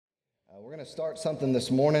We're going to start something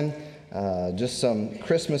this morning, just some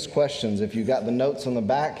Christmas questions. If you got the notes on the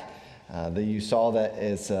back, that you saw that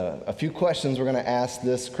it's a few questions we're going to ask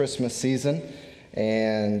this Christmas season,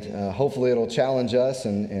 and hopefully it'll challenge us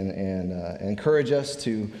and encourage us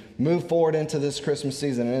to move forward into this Christmas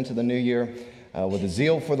season and into the new year with a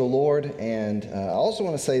zeal for the Lord. And I also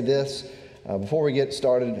want to say this before we get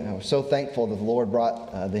started. I'm so thankful that the Lord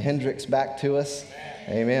brought the Hendricks back to us.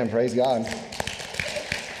 Amen. Praise God.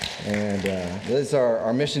 And these are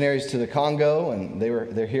our missionaries to the Congo, and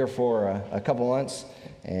they're here for a couple months,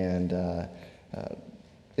 and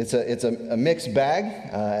it's a mixed bag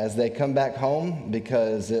as they come back home,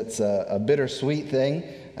 because it's a bittersweet thing.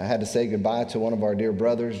 I had to say goodbye to one of our dear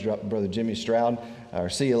brothers, Brother Jimmy Stroud. Or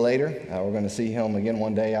see you later. We're going to see him again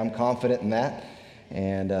one day. I'm confident in that.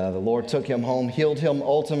 And the Lord took him home, healed him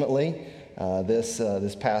ultimately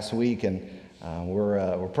this past week, and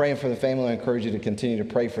we're praying for the family. I encourage you to continue to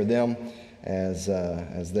pray for them as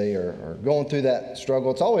they are going through that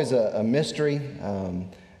struggle. It's always a mystery,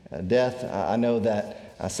 death. I know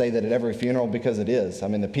that I say that at every funeral because it is. I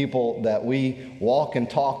mean, the people that we walk and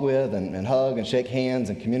talk with and hug and shake hands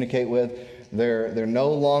and communicate with, they're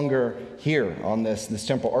no longer here on this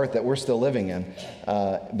temporal earth that we're still living in,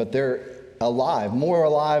 but they're alive, more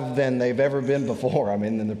alive than they've ever been before. I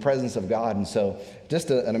mean, in the presence of God. And so just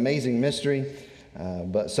an amazing mystery.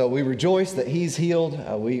 But so we rejoice that he's healed.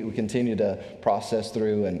 We continue to process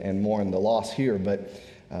through and mourn the loss here. But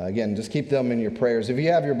again, just keep them in your prayers. If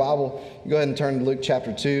you have your Bible, go ahead and turn to Luke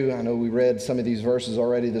chapter 2. I know we read some of these verses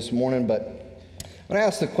already this morning, but when I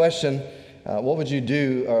ask the question, what would you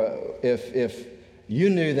do if you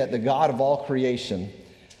knew that the God of all creation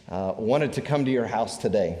wanted to come to your house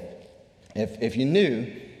today? If you knew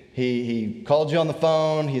he called you on the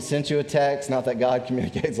phone, he sent you a text, not that God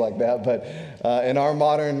communicates like that, but in our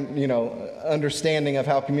modern, understanding of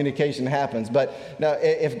how communication happens. But now,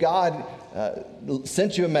 if God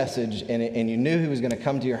sent you a message and you knew he was going to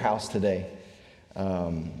come to your house today,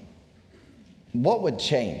 what would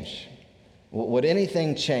change? Would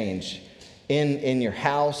anything change in your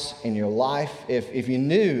house, in your life, if you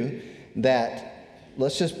knew that?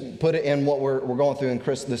 Let's just put it in what we're going through in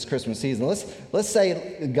this Christmas season. Let's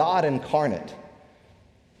say God incarnate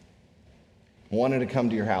wanted to come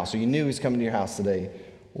to your house, or you knew he was coming to your house today.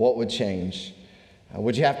 What would change?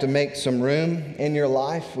 Would you have to make some room in your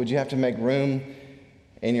life? Would you have to make room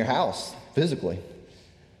in your house, physically,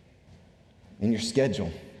 in your schedule?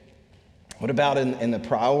 What about in the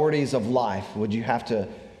priorities of life? Would you have to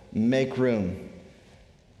make room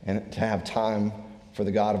and to have time for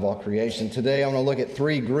the God of all creation? Today, I'm going to look at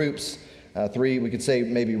three groups, we could say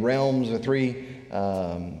maybe realms, or three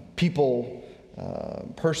people,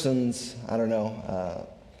 persons, I don't know,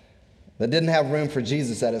 that didn't have room for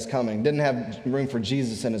Jesus at his coming, didn't have room for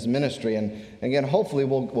Jesus in his ministry. And again, hopefully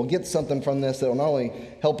we'll get something from this that will not only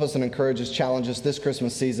help us and encourage us, challenge us this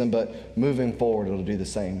Christmas season, but moving forward, it'll do the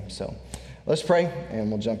same. So let's pray, and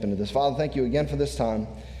we'll jump into this. Father, thank you again for this time.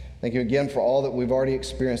 Thank you again for all that we've already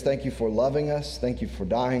experienced. Thank you for loving us. Thank you for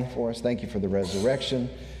dying for us. Thank you for the resurrection.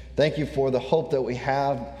 Thank you for the hope that we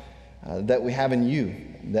have in you,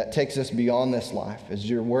 that takes us beyond this life. As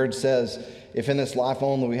your word says, if in this life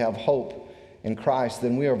only we have hope in Christ,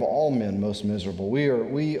 then we are of all men most miserable.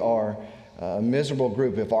 We are a miserable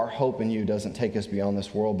group if our hope in you doesn't take us beyond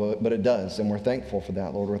this world, but it does, and we're thankful for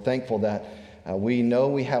that, Lord. We're thankful that we know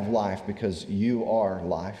we have life because you are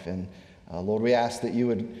life. And Lord, we ask that you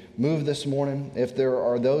would move this morning. If there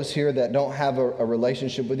are those here that don't have a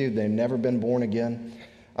relationship with you, they've never been born again,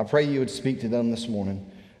 I pray you would speak to them this morning,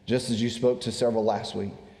 just as you spoke to several last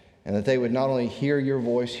week, and that they would not only hear your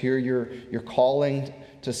voice, hear your calling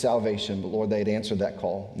to salvation, but Lord, they'd answer that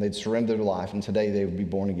call, and they'd surrender their life, and today they would be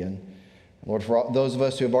born again. Lord, for those of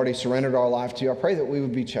us who have already surrendered our life to you, I pray that we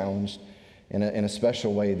would be challenged in a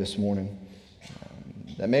special way this morning.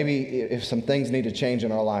 That maybe if some things need to change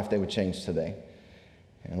in our life, they would change today.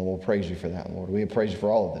 And we'll praise you for that, Lord. We praise you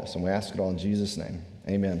for all of this, and we ask it all in Jesus' name.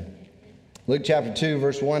 Amen. Luke chapter 2,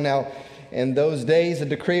 verse 1. Now, in those days, a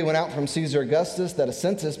decree went out from Caesar Augustus that a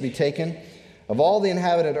census be taken of all the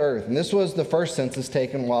inhabited earth. And this was the first census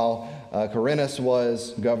taken while Quirinius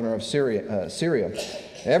was governor of Syria.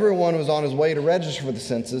 Everyone was on his way to register for the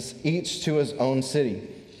census, each to his own city.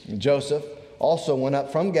 And Joseph also went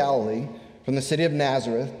up from Galilee, from the city of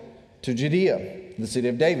Nazareth to Judea, the city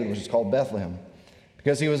of David, which is called Bethlehem,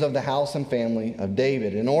 because he was of the house and family of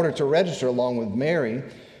David, in order to register along with Mary,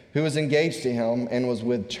 who was engaged to him and was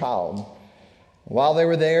with child. While they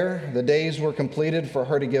were there, the days were completed for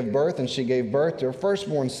her to give birth, and she gave birth to her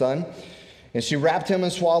firstborn son. And she wrapped him in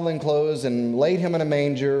swaddling clothes and laid him in a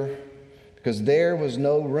manger, because there was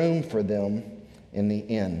no room for them in the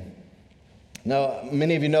inn. Now,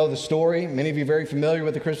 many of you know the story. Many of you are very familiar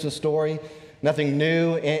with the Christmas story. Nothing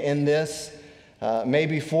new in this,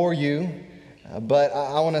 maybe for you. But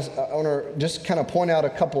I want to just kind of point out a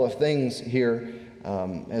couple of things here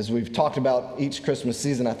as we've talked about each Christmas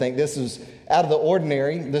season. I think this is out of the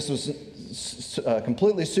ordinary. This was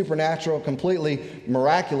completely supernatural, completely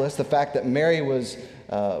miraculous. The fact that Mary was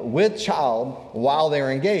with child while they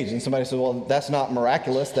were engaged. And somebody said, well, that's not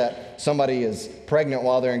miraculous that somebody is pregnant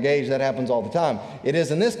while they're engaged. That happens all the time. It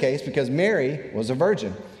is in this case because Mary was a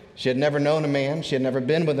virgin. She had never known a man. She had never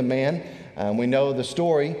been with a man. We know the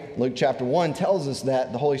story. Luke chapter 1 tells us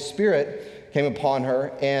that the Holy Spirit came upon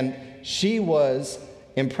her and she was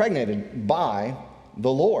impregnated by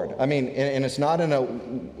the Lord. I mean, and it's not in a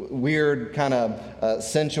weird kind of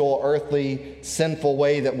sensual, earthly, sinful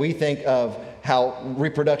way that we think of how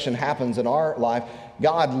reproduction happens in our life.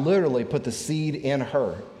 God literally put the seed in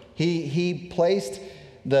her. He placed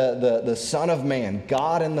the Son of Man,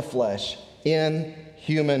 God in the flesh, in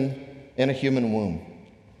a human womb.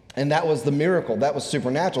 And that was the miracle. That was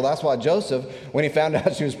supernatural. That's why Joseph, when he found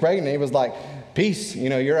out she was pregnant, he was like, peace,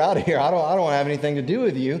 you're out of here. I don't have anything to do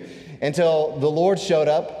with you. Until the Lord showed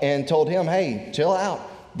up and told him, hey, chill out.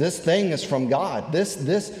 This thing is from God. This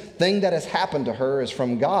thing that has happened to her is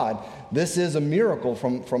from God. This is a miracle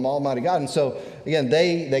from Almighty God. And so, again,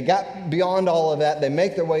 they got beyond all of that. They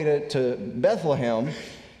make their way to Bethlehem.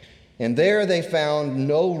 And there they found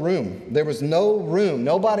no room. There was no room.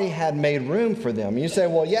 Nobody had made room for them. And you say,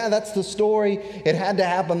 well, yeah, that's the story. It had to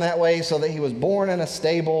happen that way so that he was born in a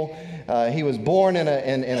stable. He was born in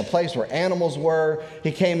a place where animals were.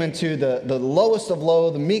 He came into the lowest of low,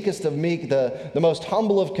 the meekest of meek, the most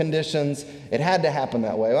humble of conditions. It had to happen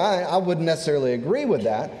that way. I wouldn't necessarily agree with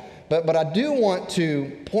that. But I do want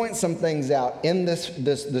to point some things out in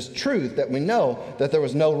this truth that we know that there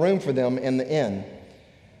was no room for them in the inn.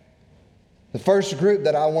 The first group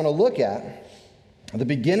that I want to look at, the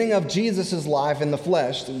beginning of Jesus' life in the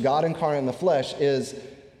flesh, God incarnate in the flesh, is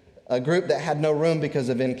a group that had no room because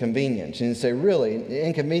of inconvenience. And you say, really?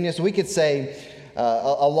 Inconvenience? We could say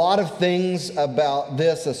a lot of things about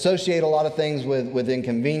this, associate a lot of things with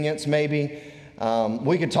inconvenience maybe.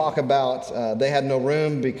 We could talk about they had no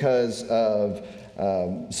room because of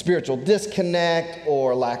spiritual disconnect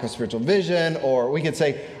or lack of spiritual vision, or we could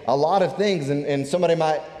say a lot of things, and somebody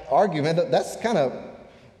might argue, man, isn't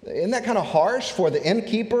that kind of harsh for the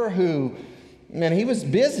innkeeper who, man, he was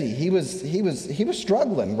busy. He was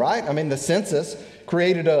struggling, right? I mean, the census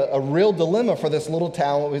created a real dilemma for this little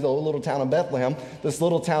town, what we call the little town of Bethlehem, this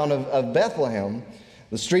little town of Bethlehem.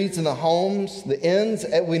 The streets and the homes, the inns,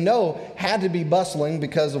 we know had to be bustling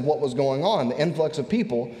because of what was going on, the influx of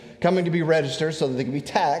people coming to be registered so that they could be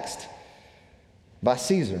taxed by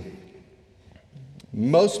Caesar.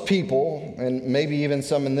 Most people, and maybe even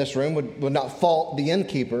some in this room, would not fault the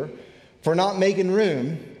innkeeper for not making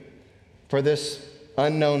room for this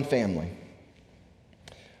unknown family.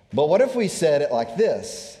 But what if we said it like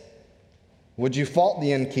this? Would you fault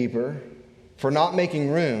the innkeeper for not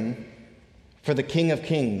making room for the King of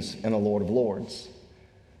Kings and the Lord of Lords?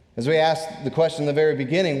 As we asked the question in the very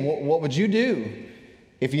beginning, what would you do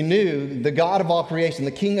if you knew the God of all creation,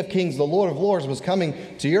 the King of Kings, the Lord of Lords, was coming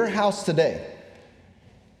to your house today?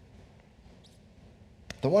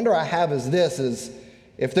 The wonder I have is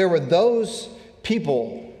if there were those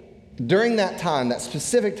people during that time, that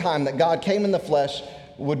specific time that God came in the flesh,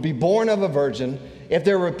 would be born of a virgin, if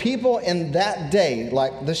there were people in that day,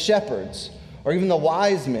 like the shepherds or even the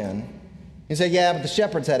wise men, you say, yeah, but the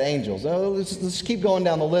shepherds had angels. Oh, let's keep going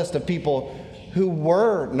down the list of people who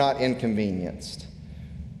were not inconvenienced.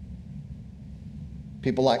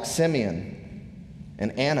 People like Simeon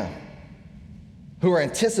and Anna, who were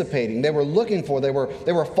anticipating, they were looking for, they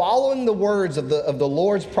were following the words of the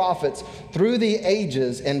Lord's prophets through the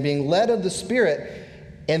ages and being led of the Spirit,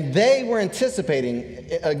 and they were anticipating,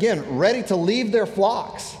 again, ready to leave their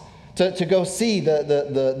flocks to go see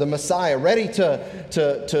the Messiah, ready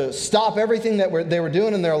to stop everything that they were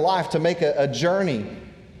doing in their life to make a journey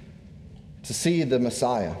to see the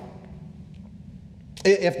Messiah.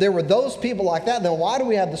 If there were those people like that, then why do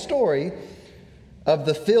we have the story of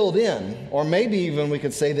the filled in, or maybe even we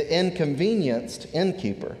could say the inconvenienced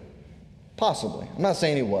innkeeper? Possibly. I'm not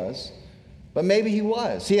saying he was, but maybe he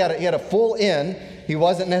was. He had a full inn. He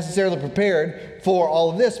wasn't necessarily prepared for all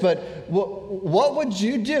of this, but what would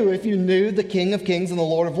you do if you knew the King of Kings and the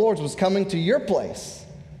Lord of Lords was coming to your place?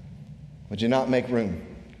 Would you not make room?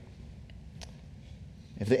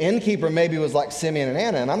 If the innkeeper maybe was like Simeon and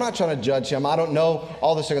Anna, and I'm not trying to judge him. I don't know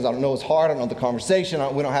all the circles. I don't know his heart. I don't know the conversation.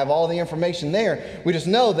 We don't have all the information there. We just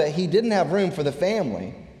know that he didn't have room for the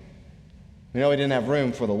family. We know he didn't have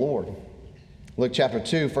room for the Lord. Luke chapter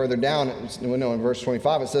 2, further down, we know in verse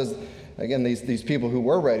 25, it says, again, these people who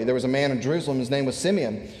were ready. There was a man in Jerusalem, his name was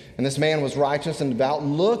Simeon. And this man was righteous and devout,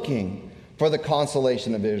 looking for the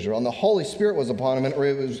consolation of Israel. And the Holy Spirit was upon him, and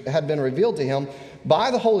it had been revealed to him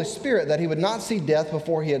by the Holy Spirit that he would not see death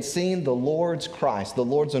before he had seen the Lord's Christ, the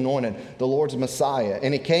Lord's anointed, the Lord's Messiah.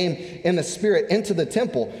 And he came in the Spirit into the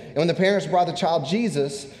temple. And when the parents brought the child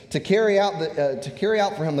Jesus to carry out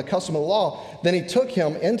for him the custom of the law, then he took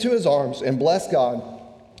him into his arms and blessed God.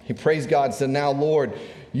 He praised God and said, "Now, Lord,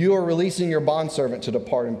 you are releasing your bondservant to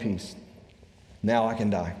depart in peace. Now I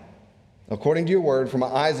can die. According to your word, for my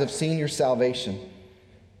eyes have seen your salvation,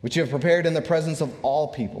 which you have prepared in the presence of all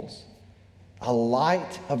peoples, a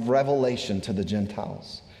light of revelation to the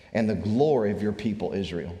Gentiles and the glory of your people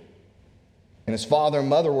Israel." And his father and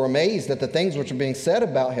mother were amazed at the things which were being said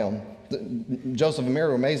about him. Joseph and Mary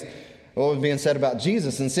were amazed at what was being said about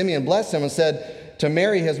Jesus. And Simeon blessed him and said to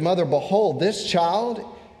Mary his mother, "Behold, this child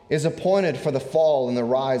is appointed for the fall and the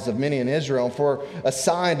rise of many in Israel, and for a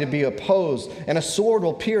sign to be opposed, and a sword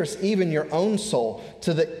will pierce even your own soul,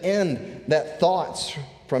 to the end that thoughts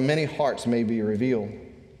from many hearts may be revealed."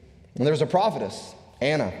 And there was a prophetess,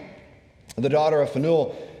 Anna, the daughter of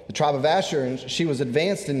Phanuel, the tribe of Asher, and she was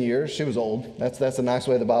advanced in years. She was old. That's a nice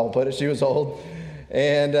way the Bible put it. She was old,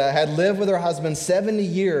 and had lived with her husband 70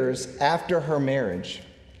 years after her marriage.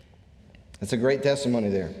 That's a great testimony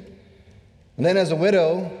there. And then as a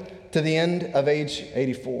widow to the end of age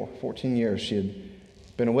 84, 14 years, she had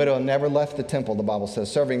been a widow and never left the temple, the Bible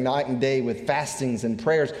says, serving night and day with fastings and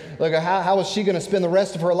prayers. Look, how was she going to spend the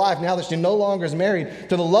rest of her life now that she no longer is married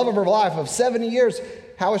to the love of her life of 70 years?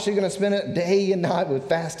 How is she going to spend it day and night with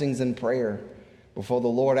fastings and prayer before the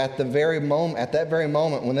Lord? At that very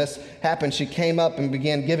moment when this happened, she came up and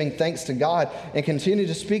began giving thanks to God and continued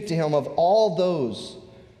to speak to him of all those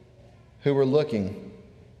who were looking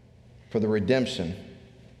for the redemption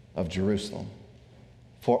of Jerusalem.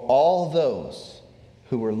 For all those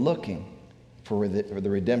who were looking for the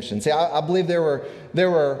redemption. See, I believe there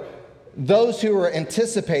were those who were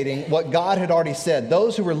anticipating what God had already said,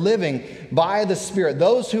 those who were living by the Spirit,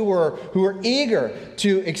 those who were eager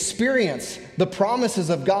to experience the promises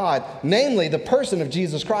of God, namely the person of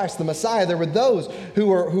Jesus Christ, the Messiah. There were those who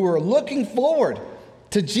were looking forward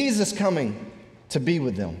to Jesus coming to be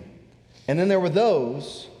with them. And then there were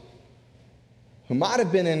those who might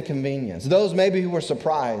have been inconvenienced, those maybe who were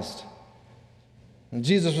surprised. And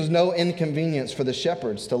Jesus was no inconvenience for the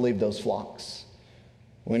shepherds to leave those flocks.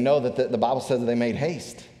 We know that the Bible says that they made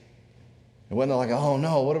haste. It wasn't like, oh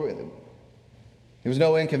no, what are we? There was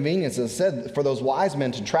no inconvenience, as I said, for those wise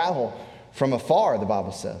men to travel from afar, the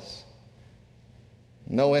Bible says.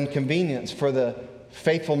 No inconvenience for the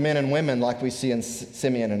faithful men and women like we see in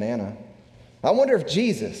Simeon and Anna. I wonder if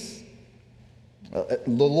Jesus, the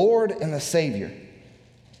Lord and the Savior,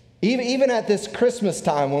 even at this Christmas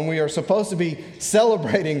time when we are supposed to be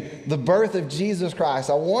celebrating the birth of Jesus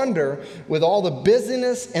Christ, I wonder, with all the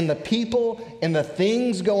busyness and the people and the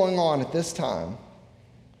things going on at this time,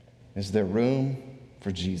 is there room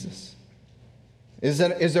for Jesus? Is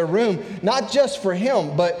there room not just for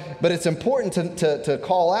him, but it's important to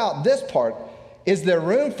call out this part. Is there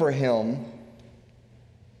room for him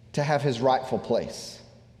to have his rightful place?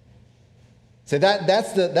 See,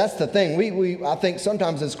 that's the thing. I think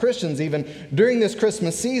sometimes as Christians, even during this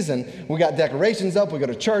Christmas season, we got decorations up, we go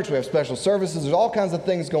to church, we have special services, there's all kinds of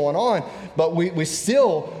things going on, but we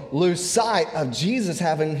still lose sight of Jesus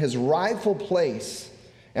having his rightful place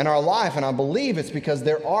in our life. And I believe it's because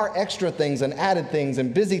there are extra things and added things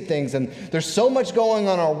and busy things, and there's so much going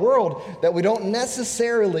on in our world that we don't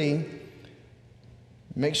necessarily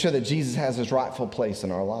make sure that Jesus has his rightful place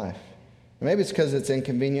in our life. Maybe it's because it's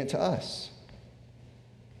inconvenient to us.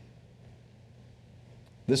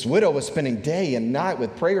 This widow was spending day and night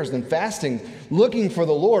with prayers and fasting, looking for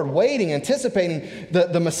the Lord, waiting, anticipating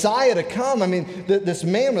the Messiah to come. I mean, this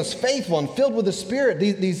man was faithful and filled with the Spirit.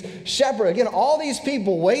 These shepherds, again, all these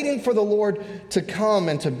people waiting for the Lord to come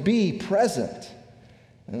and to be present.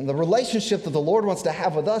 And the relationship that the Lord wants to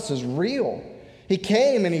have with us is real. He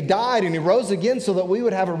came and he died and he rose again so that we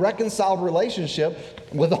would have a reconciled relationship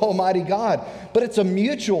with Almighty God. But it's a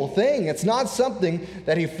mutual thing. It's not something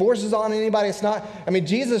that he forces on anybody. It's not,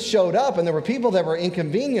 Jesus showed up and there were people that were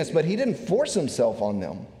inconvenienced, but he didn't force himself on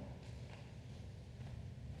them.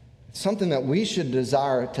 It's something that we should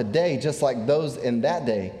desire today, just like those in that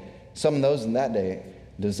day, some of those in that day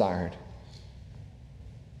desired.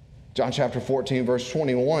 John chapter 14, verse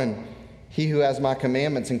 21, he who has my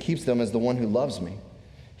commandments and keeps them is the one who loves me.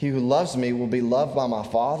 He who loves me will be loved by my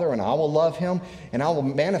Father, and I will love him, and I will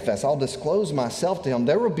manifest, I'll disclose myself to him.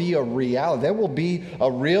 There will be a reality, there will be a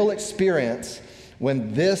real experience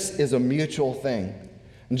when this is a mutual thing.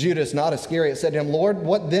 And Judas, not Iscariot, said to him, Lord,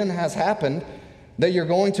 what then has happened that you're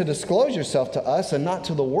going to disclose yourself to us and not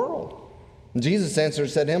to the world? And Jesus answered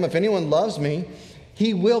and said to him, if anyone loves me,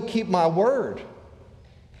 he will keep my word,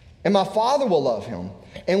 and my Father will love him.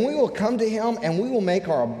 And we will come to him, and we will make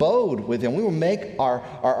our abode with him. We will make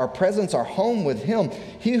our presence, our home with him.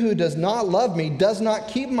 He who does not love me does not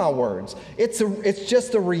keep my words. It's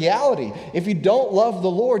just a reality. If you don't love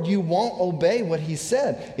the Lord, you won't obey what he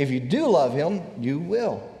said. If you do love him, you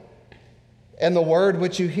will. And the word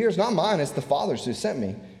which you hear is not mine, it's the Father's who sent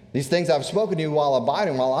me. These things I've spoken to you while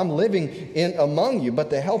abiding, while I'm living in among you. But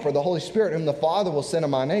the Helper, the Holy Spirit, whom the Father will send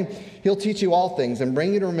in my name, he'll teach you all things and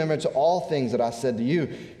bring you to remembrance all things that I said to you.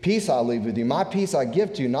 Peace I leave with you. My peace I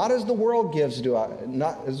give to you. Not as the world gives do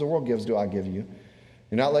I give you.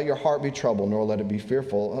 Do not let your heart be troubled, nor let it be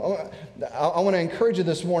fearful. I want to encourage you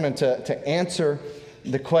this morning to answer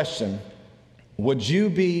the question, would you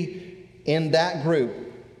be in that group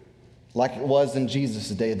like it was in Jesus'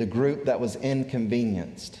 day, the group that was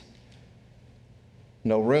inconvenienced?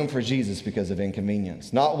 No room for Jesus because of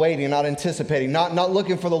inconvenience. Not waiting, not anticipating, not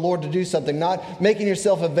looking for the Lord to do something, not making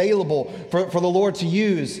yourself available for the Lord to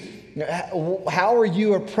use. How are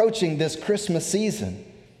you approaching this Christmas season?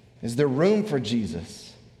 Is there room for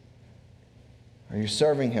Jesus? Are you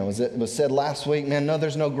serving him? As it was said last week, man, no,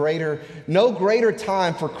 there's no greater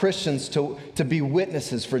time for Christians to be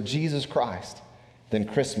witnesses for Jesus Christ than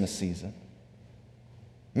Christmas season.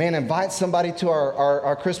 Man, invite somebody to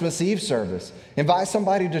our Christmas Eve service. Invite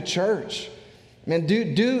somebody to church. Man,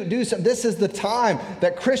 do something. This is the time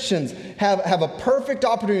that Christians have a perfect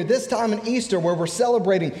opportunity, this time in Easter, where we're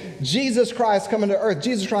celebrating Jesus Christ coming to earth,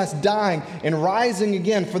 Jesus Christ dying and rising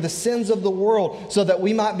again for the sins of the world so that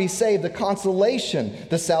we might be saved, the consolation,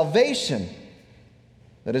 the salvation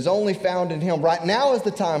that is only found in him. Right now is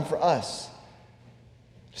the time for us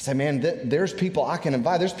to say, man, there's people I can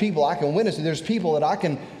invite. There's people I can witness to. There's people that I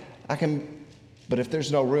can, but if there's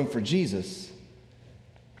no room for Jesus,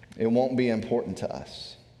 it won't be important to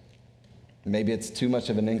us. Maybe it's too much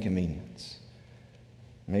of an inconvenience.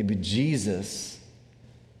 Maybe Jesus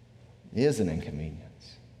is an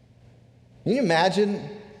inconvenience. Can you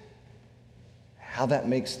imagine how that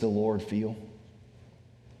makes the Lord feel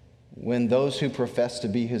when those who profess to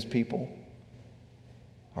be his people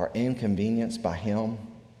are inconvenienced by him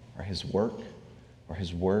or his work or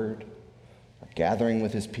his word or gathering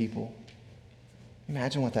with his people?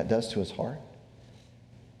 Imagine what that does to his heart.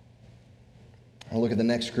 I'll look at the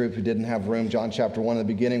next group who didn't have room. John chapter 1, in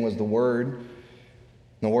the beginning was the Word. And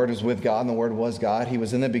the Word was with God, and the Word was God. He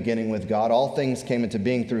was in the beginning with God. All things came into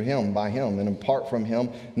being through him, by him. And apart from him,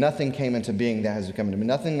 nothing came into being that has come into being.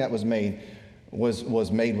 Nothing that was made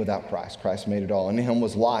was made without Christ. Christ made it all. In him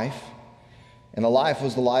was life, and the life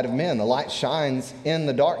was the light of men. The light shines in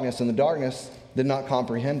the darkness, and the darkness did not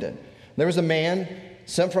comprehend it. There was a man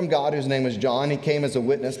sent from God whose name was John. He came as a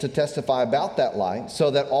witness to testify about that light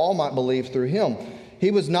so that all might believe through him.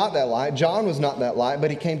 He was not that light. John was not that light, but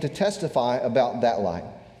he came to testify about that light.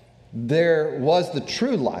 There was the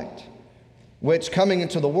true light, which coming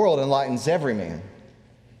into the world enlightens every man.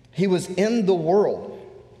 He was in the world.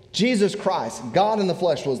 Jesus Christ, God in the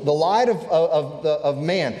flesh, was the light of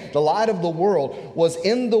man. The light of the world was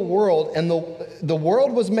in the world, and the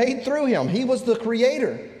world was made through him. He was the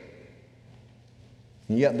creator.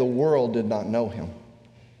 And yet the world did not know him.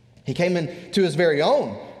 He came into his very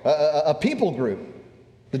own, a people group,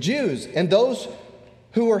 the Jews, and those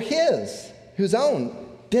who were his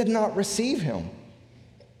own, did not receive him.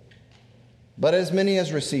 But as many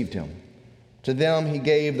as received him, to them he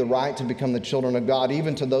gave the right to become the children of God,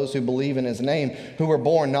 even to those who believe in his name, who were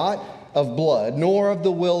born not of blood, nor of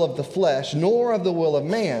the will of the flesh, nor of the will of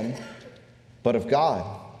man, but of God.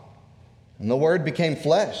 And the Word became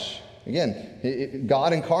flesh. Again,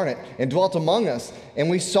 God incarnate, and dwelt among us, and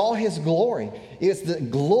we saw his glory. It's the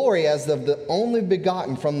glory as of the only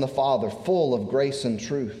begotten from the Father, full of grace and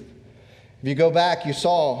truth. If you go back, you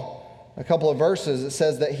saw a couple of verses. It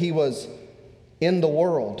says that he was in the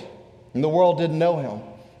world, and the world didn't know him.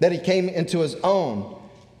 That he came into his own,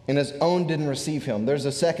 and his own didn't receive him. There's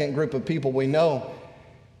a second group of people we know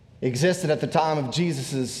existed at the time of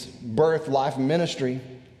Jesus' birth, life, and ministry.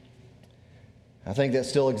 I think that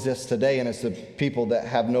still exists today, and it's the people that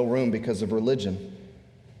have no room because of religion.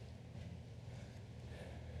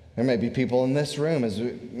 There may be people in this room, as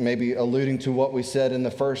maybe alluding to what we said in the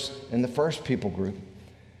first people group.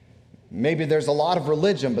 Maybe there's a lot of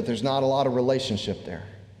religion, but there's not a lot of relationship there.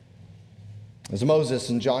 As Moses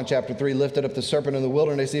in John chapter 3 lifted up the serpent in the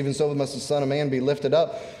wilderness, even so must the Son of Man be lifted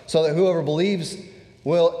up, so that whoever believes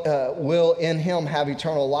will in him have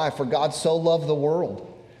eternal life. For God so loved the world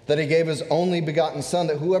that he gave his only begotten Son,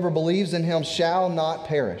 that whoever believes in him shall not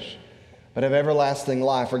perish, but have everlasting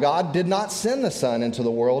life. For God did not send the Son into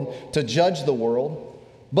the world to judge the world,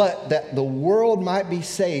 but that the world might be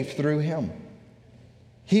saved through him.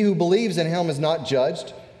 He who believes in him is not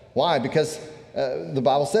judged. Why? Because the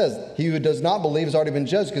Bible says, he who does not believe has already been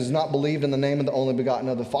judged because he has not believed in the name of the only begotten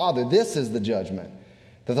of the Father. This is the judgment,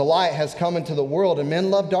 that the light has come into the world, and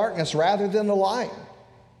men love darkness rather than the light,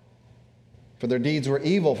 for their deeds were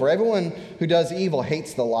evil. For everyone who does evil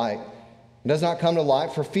hates the light and does not come to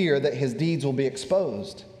light for fear that his deeds will be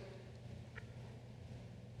exposed.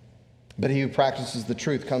 But he who practices the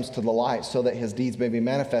truth comes to the light, so that his deeds may be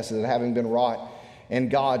manifested, that having been wrought in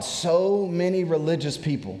God. So many religious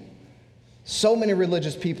people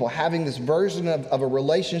having this version of a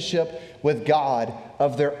relationship with God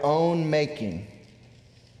of their own making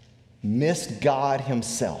missed God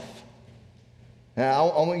himself. Now,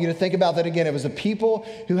 I want you to think about that again. It was the people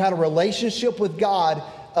who had a relationship with God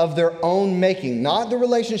of their own making, not the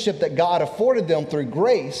relationship that God afforded them through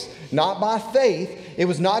grace, not by faith. It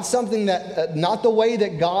was not something that, not the way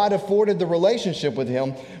that God afforded the relationship with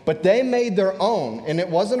him, but they made their own, and it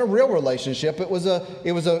wasn't a real relationship. It was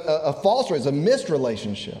a false, it was a missed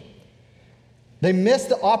relationship. They missed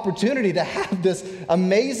the opportunity to have this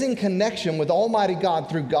amazing connection with Almighty God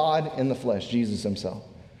through God in the flesh, Jesus himself.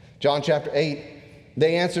 John chapter 8,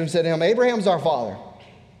 they answered and said to him, Abraham's our father.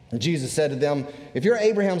 And Jesus said to them, if you're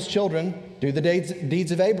Abraham's children, do the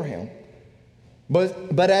deeds of Abraham.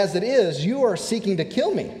 But as it is, you are seeking to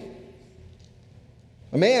kill me,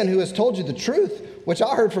 a man who has told you the truth, which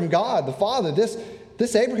I heard from God the Father.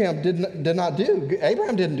 This Abraham did not do.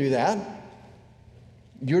 Abraham didn't do that.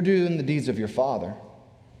 You're doing the deeds of your father.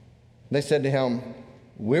 They said to him,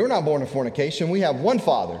 we were not born of fornication. We have one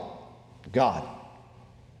Father, God.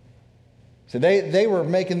 So they were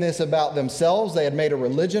making this about themselves. They had made a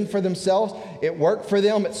religion for themselves. It worked for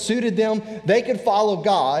them. It suited them. They could follow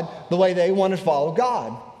God the way they wanted to follow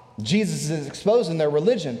God. Jesus is exposing their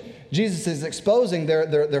religion. Jesus is exposing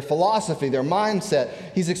their philosophy, their mindset.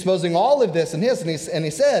 He's exposing all of this and his. And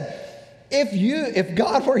he said, if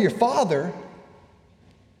God were your Father,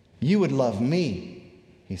 you would love me,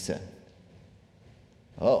 he said.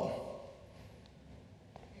 Oh.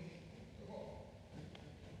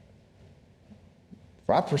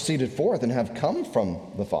 For I proceeded forth and have come from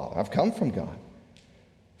the Father. I've come from God.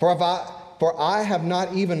 For I have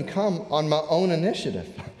not even come on my own initiative.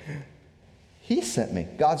 He sent me.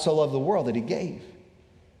 God so loved the world that he gave.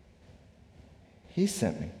 He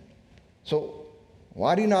sent me. So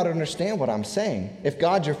why do you not understand what I'm saying? If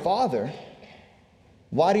God's your Father,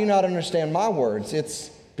 why do you not understand my words? It's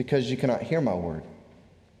because you cannot hear my word.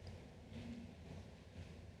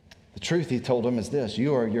 The truth, he told him, is this: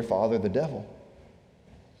 you are your father, the devil.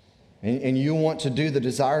 And you want to do the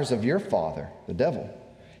desires of your father, the devil.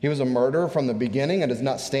 He was a murderer from the beginning and does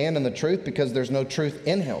not stand in the truth because there's no truth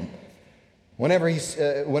in him. Whenever he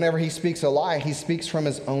speaks a lie, he speaks from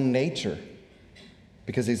his own nature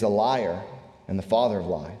because he's a liar and the father of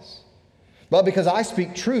lies. But because I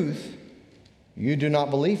speak truth, you do not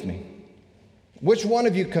believe me. Which one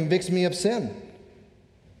of you convicts me of sin?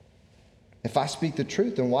 If I speak the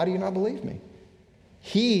truth, then why do you not believe me?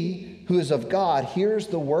 He who is of God hears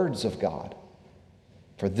the words of God.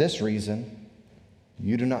 For this reason,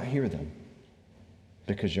 you do not hear them,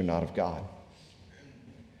 because you're not of God.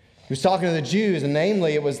 He was talking to the Jews, and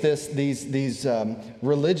namely it was these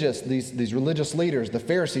religious leaders. The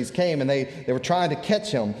Pharisees came, and they were trying to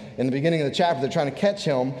catch him. In the beginning of the chapter, they're trying to catch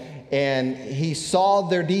him, and he saw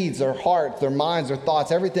their deeds, their hearts, their minds, their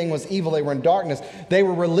thoughts. Everything was evil. They were in darkness. They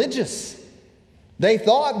were religious. They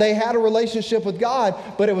thought they had a relationship with God,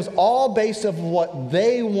 but it was all based on what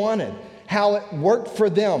they wanted, how it worked for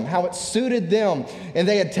them, how it suited them. And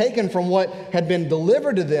they had taken from what had been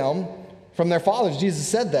delivered to them from their fathers. Jesus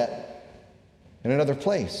said that in another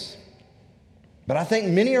place. But I think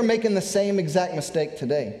many are making the same exact mistake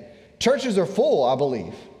today. Churches are full, I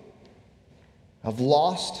believe, of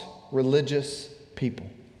lost religious people.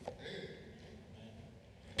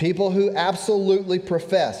 People who absolutely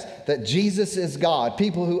profess that Jesus is God.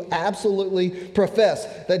 People who absolutely profess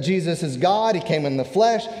that Jesus is God. He came in the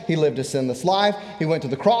flesh. He lived a sinless life. He went to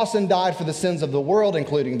the cross and died for the sins of the world,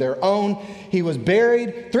 including their own. He was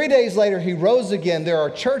buried. 3 days later, he rose again. There are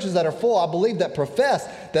churches that are full, I believe, that profess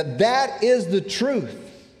that that is the truth,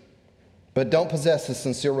 but don't possess a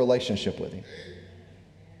sincere relationship with him.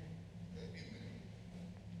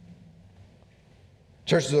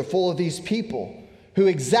 Churches are full of these people who,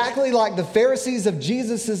 exactly like the Pharisees of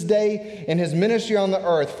Jesus' day in his ministry on the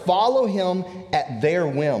earth, follow him at their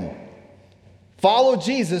whim. Follow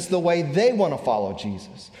Jesus the way they want to follow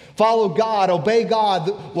Jesus. Follow God, obey God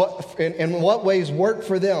in what ways work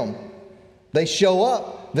for them. They show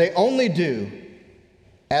up. They only do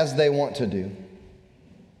as they want to do.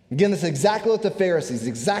 Again, this is exactly what the Pharisees,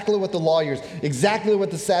 exactly what the lawyers, exactly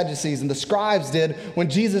what the Sadducees and the scribes did when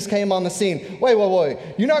Jesus came on the scene. Wait.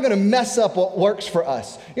 You're not going to mess up what works for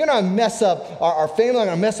us. You're not going to mess up our family. You're not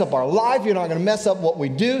going to mess up our life. You're not going to mess up what we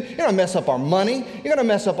do. You're not going to mess up our money. You're going to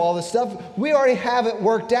mess up all this stuff. We already have it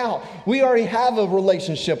worked out. We already have a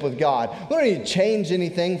relationship with God. We don't need to change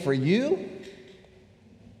anything for you.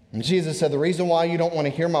 And Jesus said, the reason why you don't want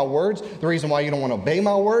to hear my words, the reason why you don't want to obey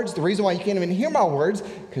my words, the reason why you can't even hear my words,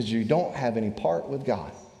 because you don't have any part with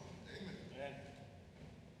God.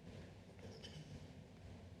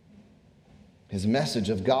 His message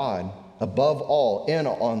of God, above all, in,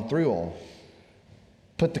 on, through all,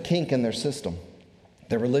 put the kink in their system,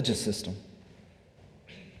 their religious system.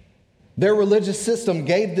 Their religious system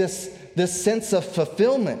gave this sense of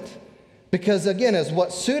fulfillment. Because, again, it's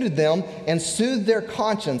what suited them and soothed their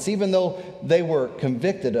conscience, even though they were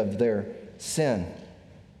convicted of their sin,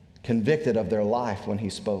 convicted of their life when he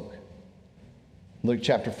spoke. Luke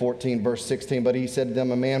chapter 14, verse 16, but he said to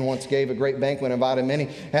them, a man once gave a great banquet and invited many.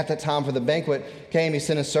 At that time for the banquet came, he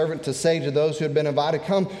sent a servant to say to those who had been invited,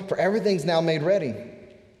 come, for everything's now made ready.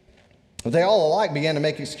 But they all alike began to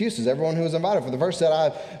make excuses, everyone who was invited. For the first said,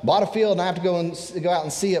 I bought a field and I have to go out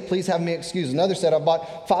and see it. Please have me excused. Another said, I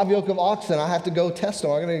bought 5 yoke of oxen. I have to go test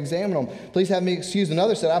them. I'm going to examine them. Please have me excused.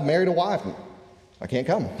 Another said, I've married a wife. I can't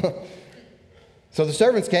come. So the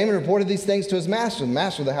servants came and reported these things to his master. The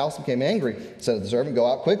master of the house became angry. Said to the servant, go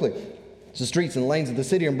out quickly to the streets and lanes of the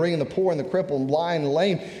city and bring in the poor and the crippled and blind and the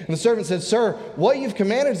lame. And the servant said, sir, what you've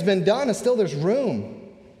commanded has been done and still there's room.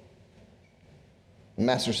 The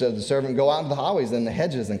master said to the servant, go out into the highways and the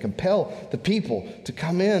hedges and compel the people to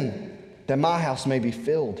come in, that my house may be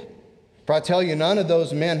filled. For I tell you, none of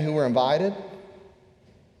those men who were invited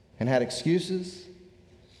and had excuses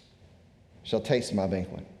shall taste my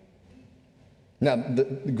banquet. Now, the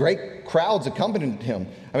great crowds accompanied him.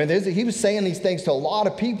 I mean, he was saying these things to a lot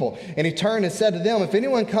of people. And he turned and said to them, if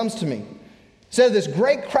anyone comes to me, said this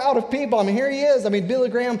great crowd of people, I mean, here he is. I mean, Billy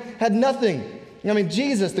Graham had nothing. I mean,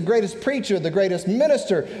 Jesus, the greatest preacher, the greatest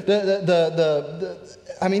minister,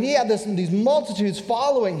 he had these multitudes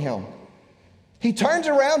following him. He turns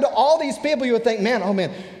around to all these people. You would think,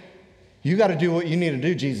 man, you got to do what you need to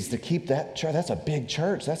do, Jesus, to keep that church. That's a big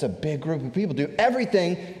church. That's a big group of people. Do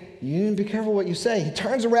everything. You need to be careful what you say. He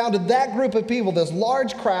turns around to that group of people, this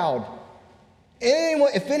large crowd.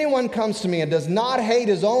 If anyone comes to me and does not hate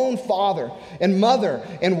his own father and mother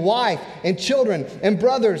and wife and children and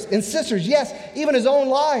brothers and sisters, yes, even his own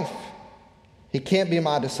life, he can't be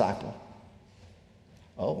my disciple.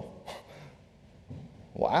 Oh,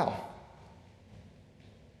 wow.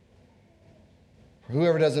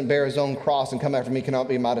 Whoever doesn't bear his own cross and come after me cannot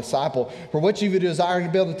be my disciple. For which of you desire to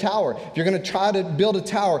build a tower? If you're going to try to build a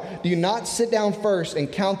tower, do you not sit down first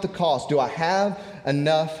and count the cost? Do I have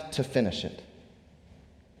enough to finish it?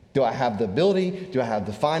 Do I have the ability? Do I have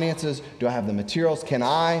the finances? Do I have the materials? Can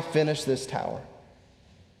I finish this tower?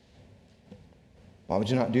 Why would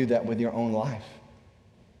you not do that with your own life?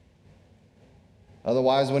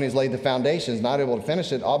 Otherwise, when he's laid the foundations, not able to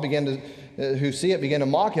finish it, all who see it begin to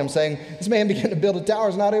mock him, saying, this man began to build a tower,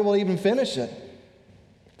 is not able to even finish it.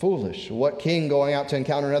 Foolish. What king going out to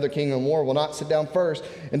encounter another king in war will not sit down first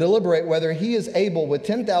and deliberate whether he is able with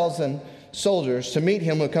 10,000 soldiers to meet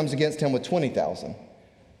him who comes against him with 20,000?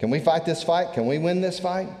 Can we fight this fight? Can we win this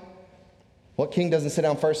fight? What king doesn't sit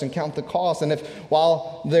down first and count the cost? And if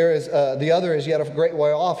while there is the other is yet a great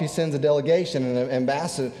way off, he sends a delegation and an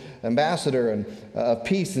ambassador and of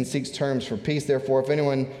peace and seeks terms for peace. Therefore, if any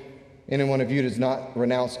one of you does not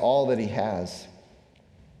renounce all that he has,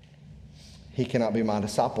 he cannot be my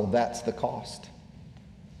disciple. That's the cost.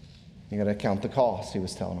 You got to count the cost, he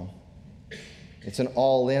was telling them. It's an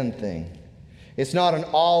all-in thing. It's not an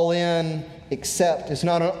all-in except. It's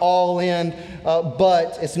not an all-in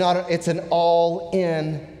but. It's an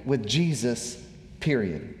all-in with Jesus,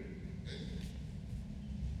 period.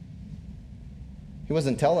 He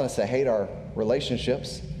wasn't telling us to hate our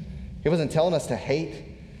relationships. He wasn't telling us to hate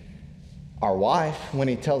our wife when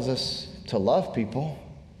he tells us to love people.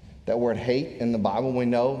 That word hate in the Bible, we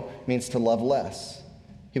know, means to love less.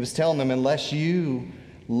 He was telling them, unless you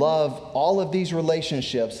love all of these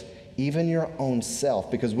relationships, even your own self,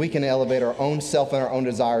 because we can elevate our own self and our own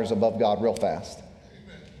desires above God real fast.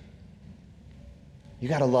 You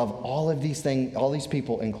got to love all of these things, all these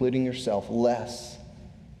people, including yourself, less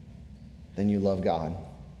than you love God.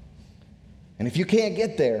 And if you can't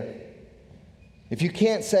get there, if you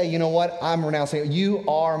can't say, you know what, I'm renouncing, you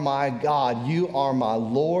are my God, you are my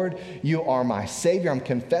Lord, you are my Savior, I'm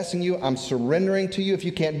confessing you, I'm surrendering to you. If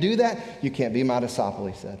you can't do that, you can't be my disciple,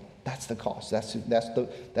 he said. That's the cost.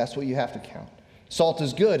 That's what you have to count. Salt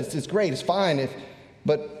is good, it's great, it's fine,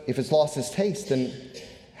 but if it's lost its taste, then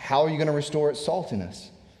how are you going to restore its saltiness?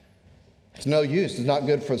 It's no use. It's not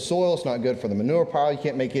good for the soil, it's not good for the manure pile, you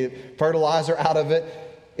can't make it fertilizer out of it.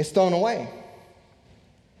 It's thrown away.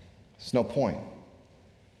 There's no point.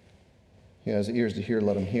 He has ears to hear,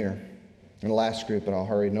 let him hear. And the last group, and I'll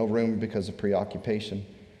hurry, no room because of preoccupation.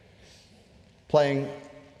 Playing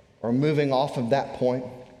or moving off of that point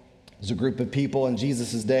is a group of people in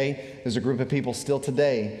Jesus' day. There's a group of people still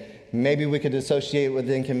today. Maybe we could associate it with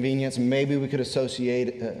inconvenience. Maybe we could associate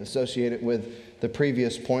it with the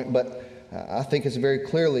previous point. But I think it's very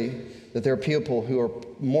clearly that there are people who are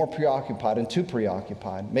more preoccupied and too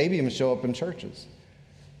preoccupied, maybe even show up in churches,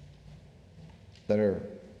 that are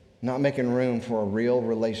not making room for a real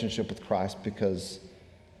relationship with Christ because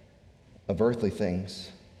of earthly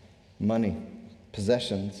things, money,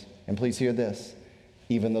 possessions, and please hear this,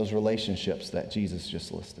 even those relationships that Jesus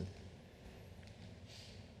just listed.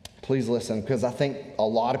 Please listen, because I think a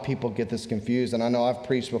lot of people get this confused, and I know I've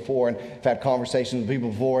preached before and I've had conversations with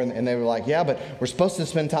people before, and they were like, yeah, but we're supposed to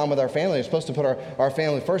spend time with our family. We're supposed to put our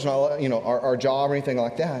family first, not, our job or anything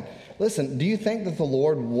like that. Listen, do you think that the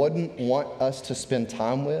Lord wouldn't want us to spend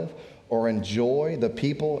time with or enjoy the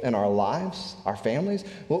people in our lives, our families?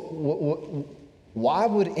 Why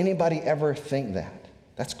would anybody ever think that?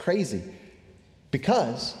 That's crazy.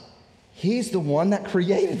 Because He's the one that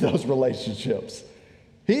created those relationships.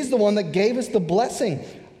 He's the one that gave us the blessing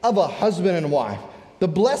of a husband and wife, the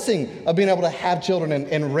blessing of being able to have children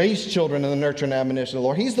and raise children in the nurture and admonition of the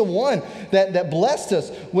Lord. He's the one that blessed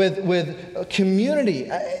us with community.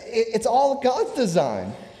 It's all God's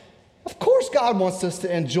design. Of course God wants us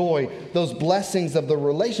to enjoy those blessings of the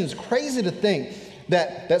relations. It's crazy to think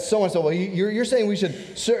that so-and-so, well, you're saying we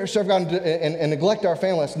should serve God and neglect our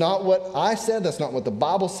family. That's not what I said. That's not what the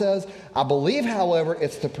Bible says. I believe, however,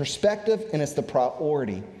 it's the perspective and it's the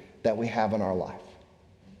priority that we have in our life.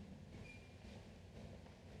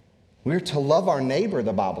 We're to love our neighbor,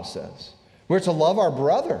 the Bible says. We're to love our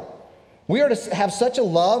brother. We are to have such a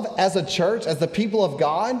love as a church, as the people of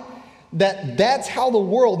God, that's how the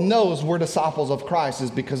world knows we're disciples of Christ,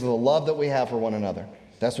 is because of the love that we have for one another.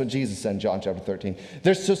 That's what Jesus said in John chapter 13.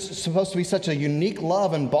 There's supposed to be such a unique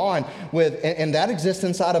love and bond and that exists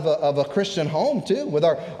inside of a Christian home too, with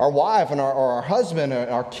our wife and our husband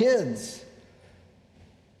and our kids.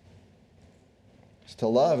 It's to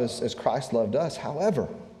love as Christ loved us. However,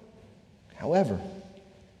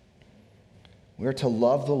 we're to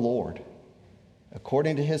love the Lord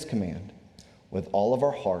according to His command with all of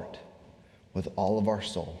our heart, with all of our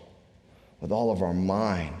soul, with all of our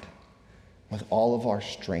mind, with all of our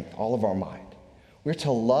strength, all of our mind. We're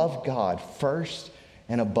to love God first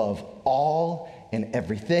and above all and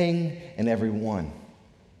everything and everyone,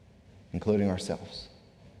 including ourselves.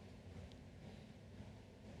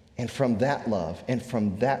 And from that love and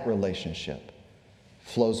from that relationship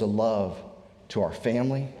flows a love to our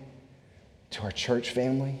family, to our church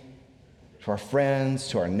family, to our friends,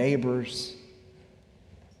 to our neighbors.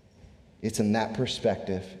 It's in that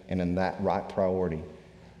perspective and in that right priority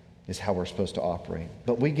is how we're supposed to operate.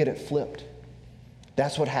 But we get it flipped.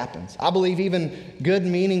 That's what happens. I believe even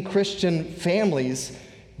good-meaning Christian families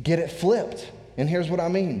get it flipped. And here's what I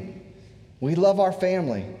mean. We love our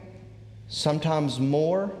family sometimes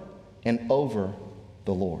more and over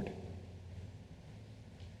the Lord.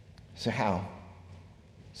 So how?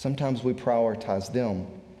 Sometimes we prioritize them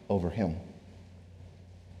over Him.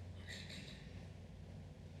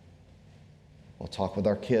 We'll talk with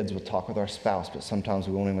our kids, we'll talk with our spouse, but sometimes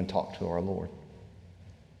we won't even talk to our Lord.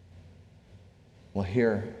 We'll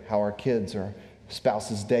hear how our kids or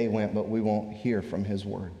spouse's day went, but we won't hear from His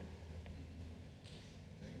word.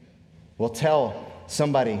 We'll tell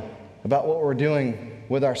somebody about what we're doing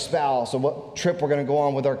with our spouse or what trip we're going to go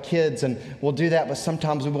on with our kids, and we'll do that, but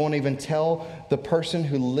sometimes we won't even tell the person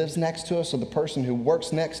who lives next to us or the person who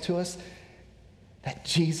works next to us that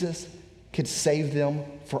Jesus could save them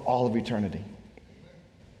for all of eternity.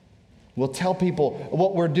 We'll tell people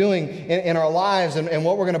what we're doing in our lives and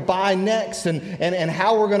what we're going to buy next and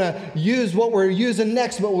how we're going to use what we're using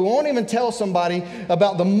next, but we won't even tell somebody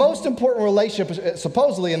about the most important relationship,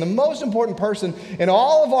 supposedly, and the most important person in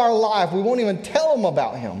all of our life. We won't even tell them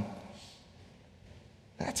about Him.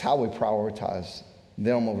 That's how we prioritize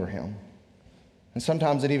them over Him. And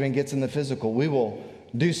sometimes it even gets in the physical. We will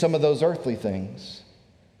do some of those earthly things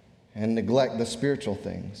and neglect the spiritual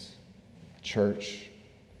things. Church,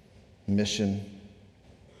 mission,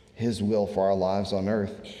 His will for our lives on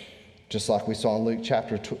earth. Just like we saw in Luke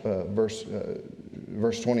verse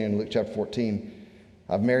 20 in Luke chapter 14.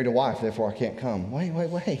 I've married a wife, therefore I can't come.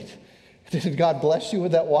 Wait. Did God bless you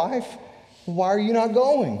with that wife? Why are you not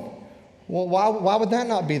going? Well, why would that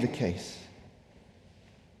not be the case?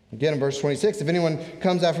 Again, in verse 26, if anyone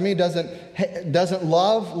comes after me doesn't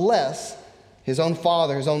love less his own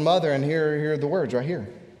father, his own mother, and here are the words right here,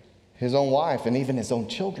 his own wife, and even his own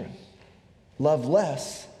children, love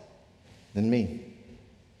less than me.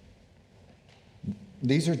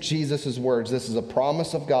 These are Jesus' words. This is a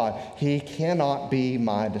promise of God. He cannot be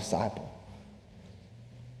my disciple.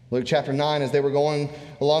 Luke chapter 9, as they were going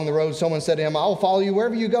along the road, someone said to him, I will follow you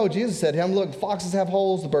wherever you go. Jesus said to him, look, foxes have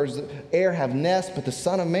holes, the birds of the air have nests, but the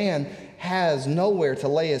Son of Man has nowhere to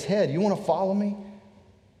lay his head. You want to follow me?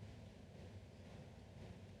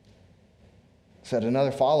 Said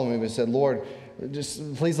another, follow me, but said, Lord,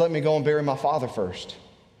 just please let me go and bury my father first.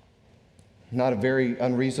 Not a very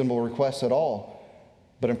unreasonable request at all.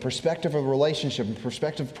 But in perspective of relationship, in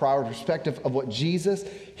perspective of priority, perspective of what Jesus,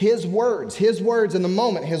 His words in the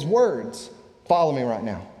moment, His words, follow me right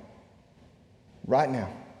now. Right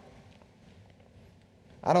now.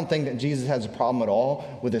 I don't think that Jesus has a problem at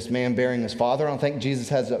all with this man burying his father. I don't think Jesus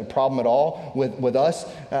has a problem at all with us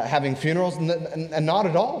having funerals, and not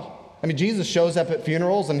at all. I mean, Jesus shows up at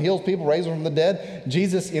funerals and heals people, raises them from the dead.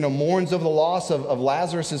 Jesus, mourns over the loss of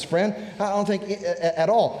Lazarus, his friend. I don't think at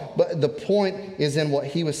all. But the point is in what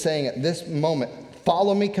he was saying at this moment.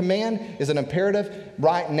 Follow me command is an imperative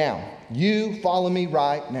right now. You follow me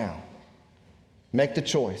right now. Make the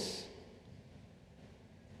choice.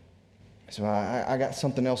 So I got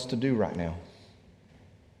something else to do right now.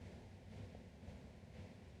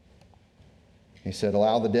 He said,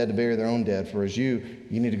 allow the dead to bury their own dead, for as you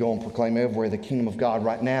need to go and proclaim everywhere the kingdom of God.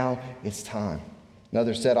 Right now, it's time.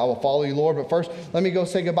 Another said, I will follow you, Lord, but first let me go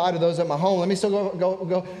say goodbye to those at my home. Let me still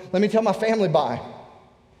go. Let me tell my family bye.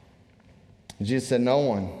 And Jesus said, no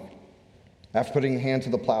one, after putting a hand to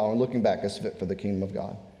the plow and looking back, is fit for the kingdom of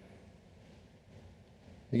God.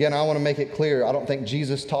 Again, I want to make it clear, I don't think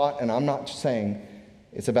Jesus taught, and I'm not saying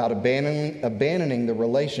it's about abandoning the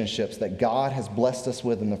relationships that God has blessed us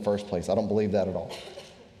with in the first place. I don't believe that at all.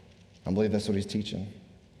 I believe that's what He's teaching.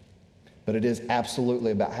 But it is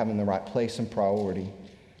absolutely about having the right place and priority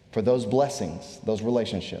for those blessings, those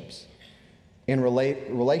relationships, in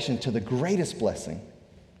relation to the greatest blessing.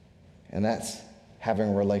 And that's having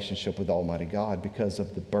a relationship with Almighty God because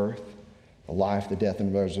of the birth, the life, the death,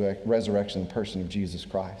 and resurrection and person of Jesus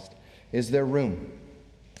Christ. Is there room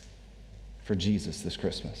for Jesus this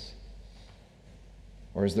Christmas?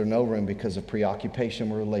 Or is there no room because of preoccupation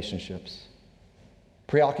with relationships?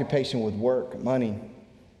 Preoccupation with work, money,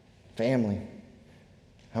 family.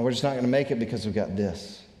 And we're just not going to make it because we've got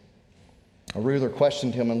this. A ruler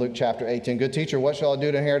questioned him in Luke chapter 18, good teacher, what shall I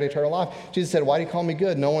do to inherit eternal life? Jesus said, why do you call me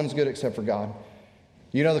good? No one's good except for God.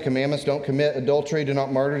 You know the commandments, don't commit adultery, do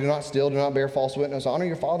not murder, do not steal, do not bear false witness, honor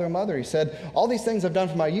your father and mother. He said, all these things I've done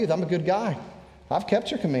from my youth. I'm a good guy. I've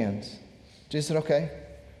kept your commands. Jesus said, okay.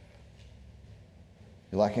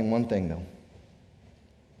 You're lacking one thing, though.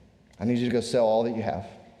 I need you to go sell all that you have.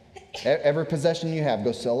 Every possession you have,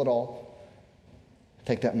 go sell it all.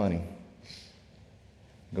 Take that money.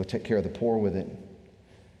 Go take care of the poor with it.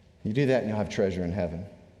 You do that and you'll have treasure in heaven.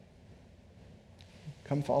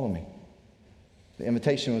 Come follow me. The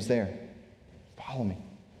invitation was there. Follow me.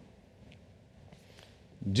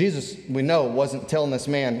 Jesus, we know, wasn't telling this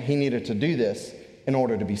man he needed to do this in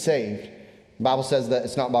order to be saved. The Bible says that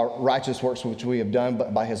it's not by righteous works which we have done,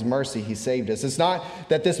 but by His mercy He saved us. It's not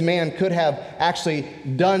that this man could have actually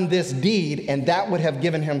done this deed and that would have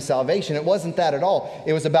given him salvation. It wasn't that at all.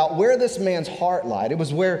 It was about where this man's heart lied. It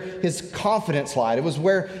was where his confidence lied. It was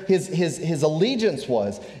where his allegiance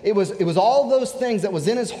was. It was all those things that was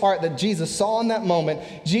in his heart that Jesus saw in that moment.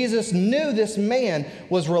 Jesus knew this man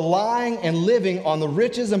was relying and living on the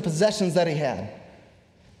riches and possessions that he had.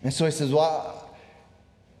 And so He says, well,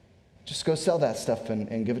 just go sell that stuff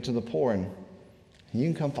and give it to the poor, and you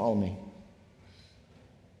can come follow me.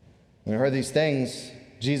 When he heard these things,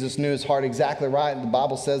 Jesus knew his heart exactly right. The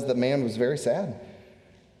Bible says that man was very sad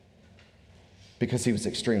because he was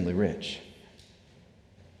extremely rich.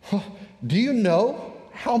 Do you know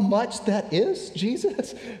how much that is,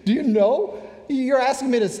 Jesus? Do you know? You're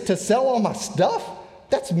asking me to sell all my stuff?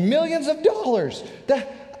 That's millions of dollars.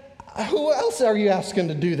 Who else are you asking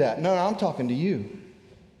to do that? No, I'm talking to you.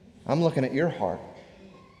 I'm looking at your heart.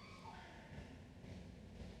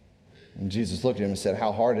 And Jesus looked at him and said,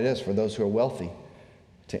 how hard it is for those who are wealthy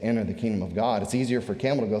to enter the kingdom of God. It's easier for a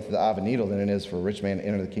camel to go through the eye of a needle than it is for a rich man to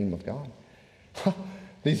enter the kingdom of God.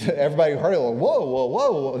 Everybody heard it, like,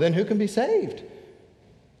 whoa, then who can be saved?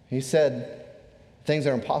 He said, things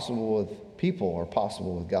that are impossible with people are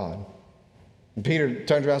possible with God. And Peter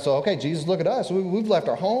turns around and says, okay, Jesus, look at us. We've left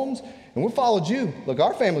our homes and we followed you. Look,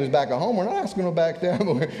 our family's back at home. We're not asking them back there,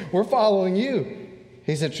 but we're following you.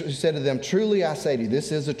 He said to them, truly I say to you,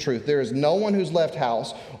 this is the truth. There is no one who's left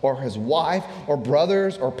house or his wife or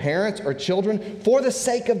brothers or parents or children for the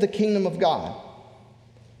sake of the kingdom of God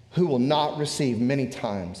who will not receive many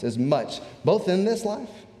times as much, both in this life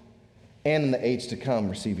and in the age to come,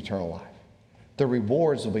 receive eternal life. The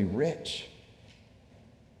rewards will be rich,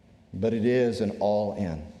 but it is an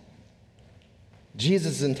all-in.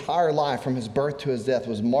 Jesus' entire life, from his birth to his death,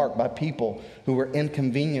 was marked by people who were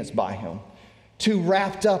inconvenienced by him, too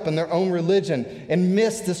wrapped up in their own religion and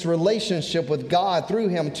missed this relationship with God through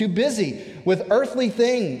him, too busy with earthly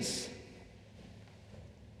things,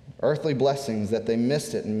 earthly blessings, that they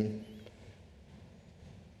missed it, and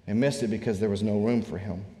missed it because there was no room for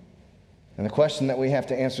him. And the question that we have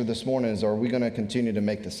to answer this morning is, are we going to continue to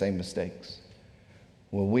make the same mistakes?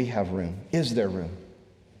 Will we have room? Is there room?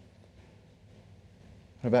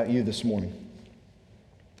 What about you this morning?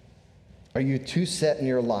 Are you too set in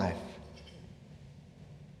your life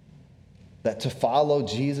that to follow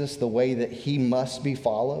Jesus the way that he must be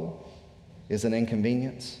followed is an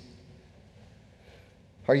inconvenience?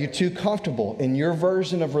 Are you too comfortable in your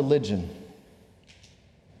version of religion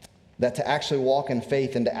that to actually walk in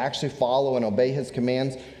faith and to actually follow and obey his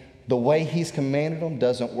commands the way he's commanded them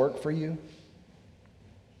doesn't work for you?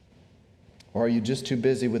 Or are you just too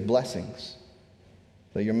busy with blessings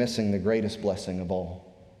that you're missing the greatest blessing of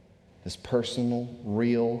all? This personal,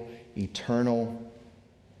 real, eternal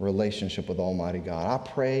relationship with Almighty God. I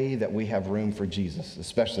pray that we have room for Jesus,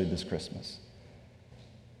 especially this Christmas.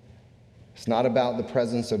 It's not about the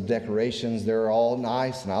presence of decorations. They're all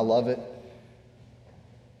nice and I love it.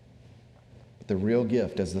 But the real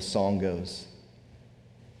gift, as the song goes,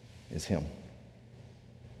 is him.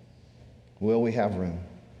 Will we have room?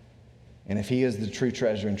 And if he is the true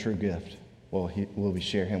treasure and true gift, will we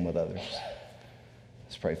share him with others?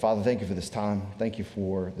 Let's pray. Father, thank you for this time. Thank you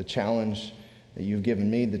for the challenge that you've given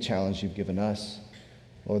me, the challenge you've given us.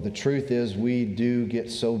 Lord, the truth is we do get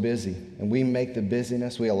so busy, and we make the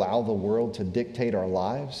busyness, we allow the world to dictate our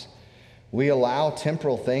lives. We allow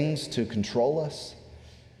temporal things to control us.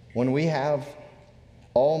 When we have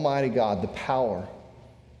Almighty God, the power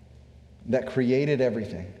that created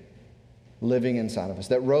everything, living inside of us,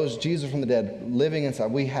 that rose Jesus from the dead, living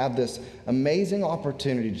inside, we have this amazing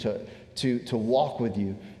opportunity to walk with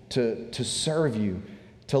you, to serve you,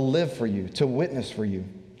 to live for you, to witness for you.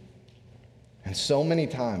 And so many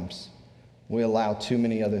times we allow too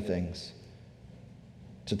many other things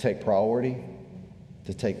to take priority,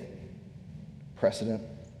 to take precedent,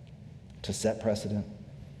 to set precedent.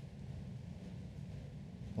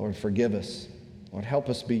 Lord, forgive us. Lord, help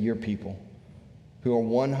us be your people who are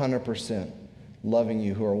 100% loving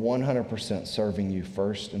you, who are 100% serving you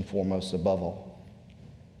first and foremost above all.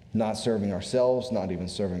 Not serving ourselves, not even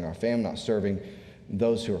serving our family, not serving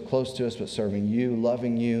those who are close to us, but serving you,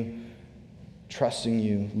 loving you, trusting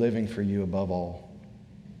you, living for you above all.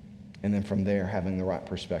 And then from there, having the right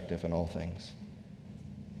perspective in all things.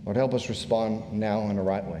 Lord, help us respond now in the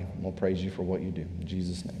right way. And we'll praise you for what you do. In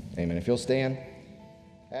Jesus' name, amen. If you'll stand,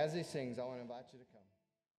 as he sings, I want to invite you to come.